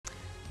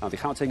Now, the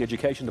Gauteng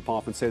Education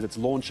Department says it's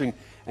launching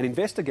an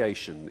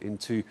investigation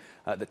into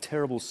the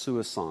terrible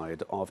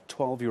suicide of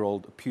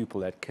 12-year-old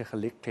pupil at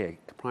Khehlekile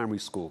Primary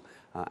School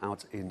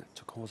out in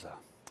Thokoza.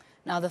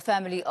 Now, the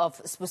family of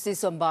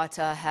Spusiso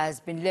Mbatha has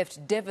been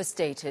left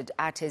devastated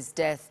at his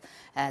death.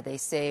 They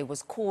say it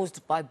was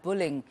caused by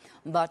bullying.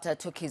 Mbatha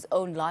took his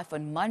own life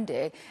on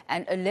Monday,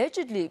 and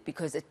allegedly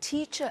because a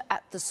teacher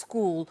at the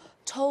school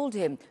told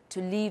him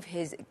to leave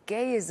his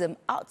gayism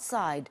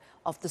outside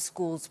of the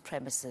school's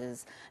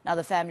premises. Now,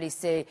 the family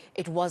say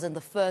it wasn't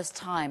the first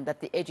time that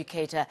the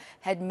educator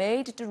had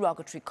made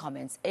derogatory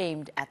comments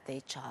aimed at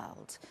their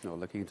child. Now,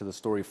 looking into the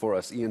story for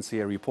us,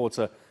 eNCA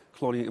reporter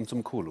Hloni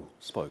Mtimkulu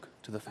spoke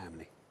to the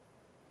family.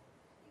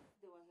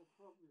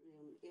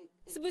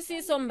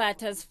 Spusiso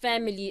Mbatha's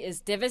family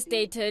is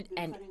devastated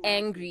and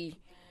angry.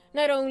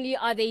 Not only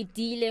are they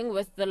dealing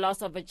with the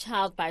loss of a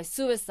child by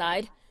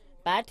suicide,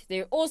 but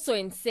they're also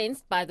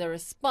incensed by the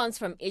response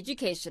from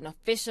education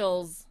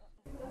officials.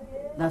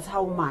 That's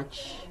how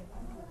much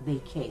they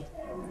care.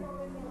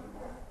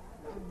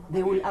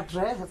 They will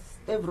address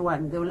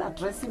everyone, they will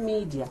address the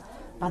media,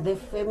 but the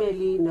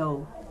family,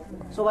 no.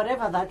 So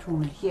whatever that we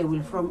will hear, we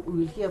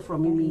will hear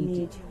from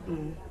immediate.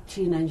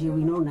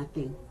 We know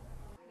nothing.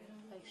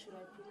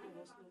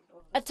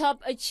 A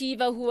top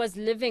achiever who was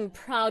living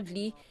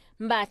proudly,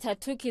 Mbatha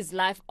took his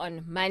life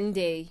on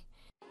Monday.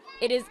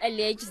 It is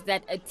alleged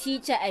that a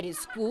teacher at his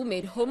school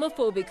made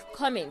homophobic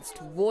comments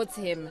towards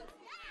him.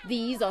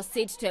 These are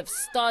said to have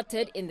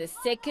started in the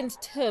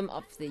second term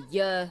of the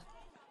year.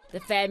 The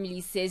family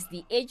says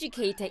the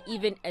educator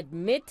even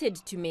admitted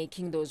to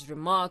making those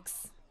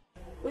remarks.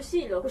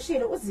 Ushilo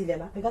uzile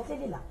la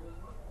bekahleli la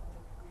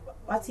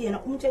wathi yena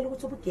umtshela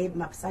ukuthi ubugebe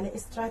mabusale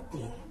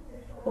estradini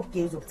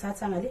ubugebe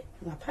uzokuthatha ngale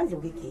ngaphandle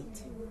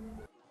kwegate.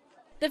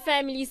 The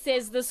family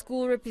says the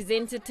school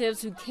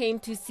representatives who came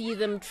to see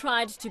them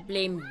tried to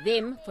blame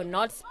them for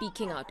not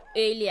speaking out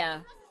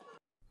earlier.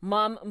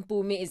 Mom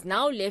Mpumi is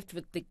now left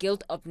with the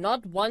guilt of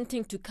not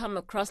wanting to come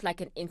across like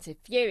an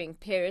interfering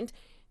parent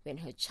when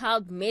her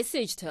child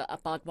messaged her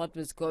about what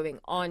was going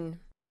on.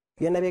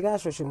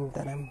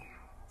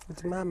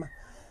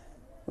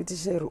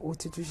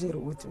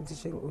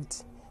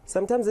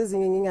 Sometimes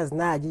ezinye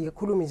ngingazinaki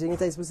kakhulumi nje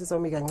ngithi ayisibusisa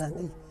wami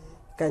kancane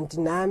kanti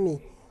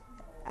nami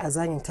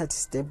azange ngithathe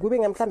step kube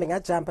ngamhlambe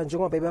ngajumpa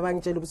njengoba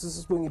bebabangitshela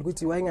ubusisi sibongile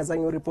ukuthi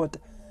wayengazange ureporta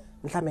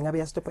mhlambe ngabe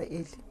yastopa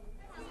early.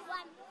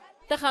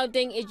 The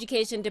Gauteng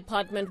Education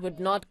Department would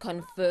not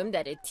confirm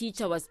that a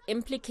teacher was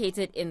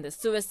implicated in the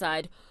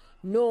suicide,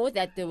 nor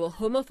that there were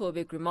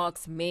homophobic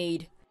remarks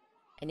made.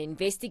 An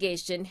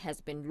investigation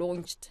has been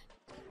launched.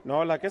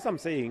 No, like as I'm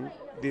saying,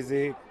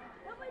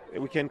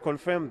 we can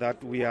confirm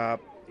that we are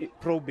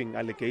probing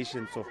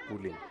allegations of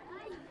bullying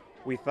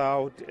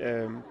without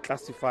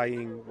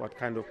classifying what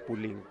kind of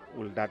bullying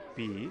will that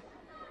be.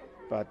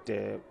 But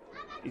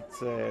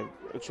it's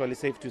actually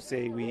safe to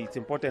say it's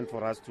important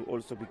for us to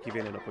also be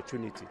given an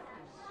opportunity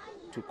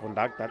to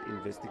conduct that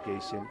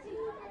investigation,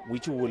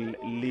 which will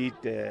lead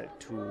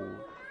to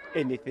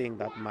anything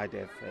that might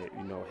have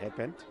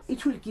happened.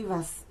 It will give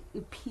us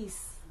a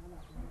peace.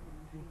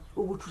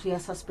 We will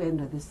suspend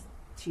this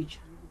teacher.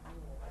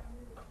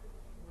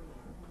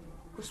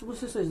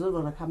 Because is not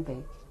going to come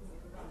back.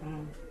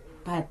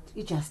 But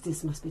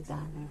justice must be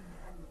done.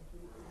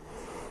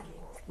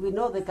 We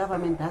know the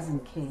government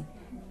doesn't care.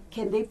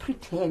 Can they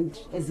pretend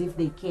as if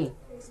they care?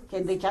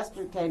 Can they just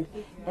pretend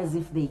as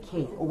if they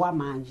care?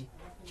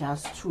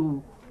 Just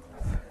to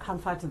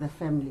comfort the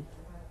family.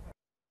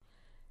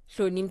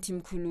 Hloni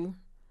Mtimkulu,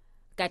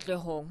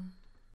 Gauteng.